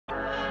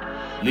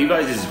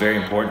Levi's is very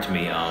important to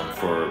me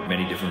for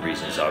many different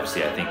reasons.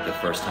 Obviously, I think the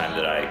first time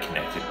that I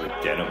connected with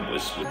denim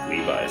was with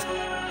Levi's.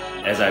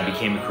 As I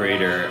became a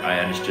creator, I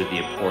understood the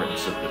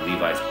importance of the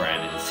Levi's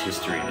brand and its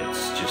history and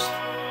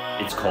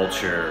its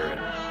culture.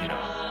 You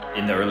know,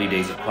 in the early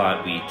days of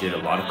CLOT, we did a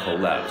lot of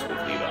collabs with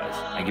Levi's.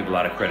 I give a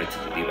lot of credit to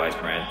the Levi's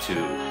brand to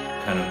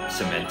kind of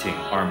cementing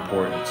our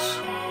importance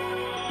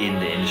in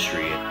the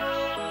industry.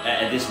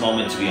 At this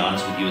moment, to be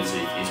honest with you,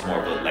 it's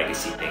more of a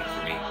legacy thing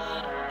for me.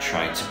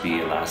 Trying to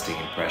be a lasting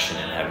impression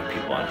and having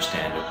people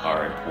understand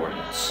our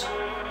importance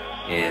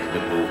in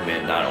the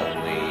movement, not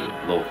only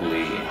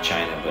locally in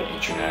China, but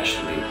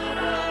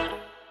internationally.